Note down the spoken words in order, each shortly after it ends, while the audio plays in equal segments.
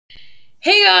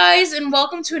Hey guys, and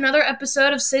welcome to another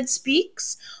episode of Sid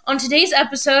Speaks. On today's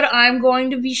episode, I'm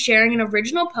going to be sharing an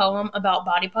original poem about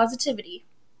body positivity.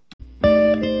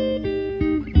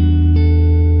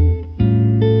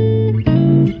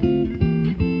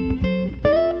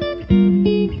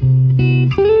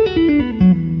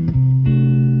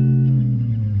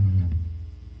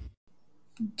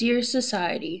 Dear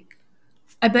Society,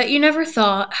 I bet you never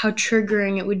thought how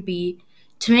triggering it would be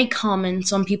to make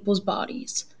comments on people's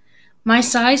bodies. My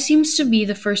size seems to be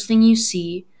the first thing you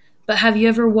see, but have you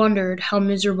ever wondered how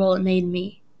miserable it made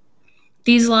me?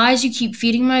 These lies you keep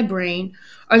feeding my brain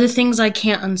are the things I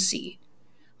can't unsee.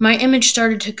 My image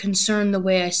started to concern the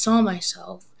way I saw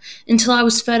myself until I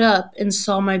was fed up and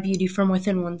saw my beauty from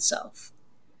within oneself.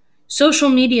 Social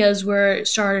media is where it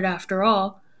started after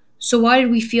all, so why did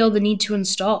we feel the need to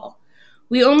install?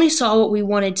 We only saw what we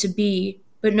wanted to be,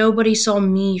 but nobody saw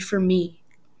me for me.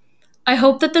 I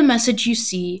hope that the message you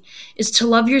see is to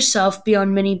love yourself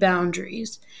beyond many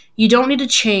boundaries. You don't need to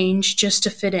change just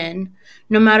to fit in.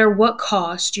 No matter what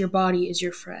cost, your body is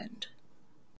your friend.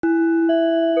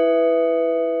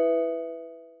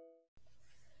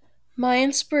 My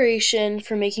inspiration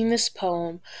for making this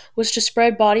poem was to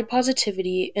spread body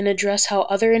positivity and address how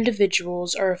other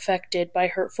individuals are affected by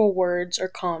hurtful words or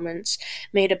comments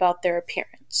made about their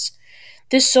appearance.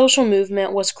 This social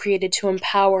movement was created to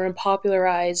empower and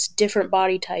popularize different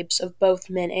body types of both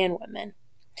men and women,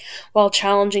 while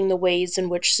challenging the ways in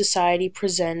which society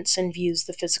presents and views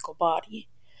the physical body.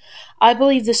 I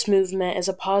believe this movement is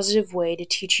a positive way to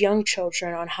teach young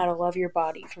children on how to love your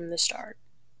body from the start.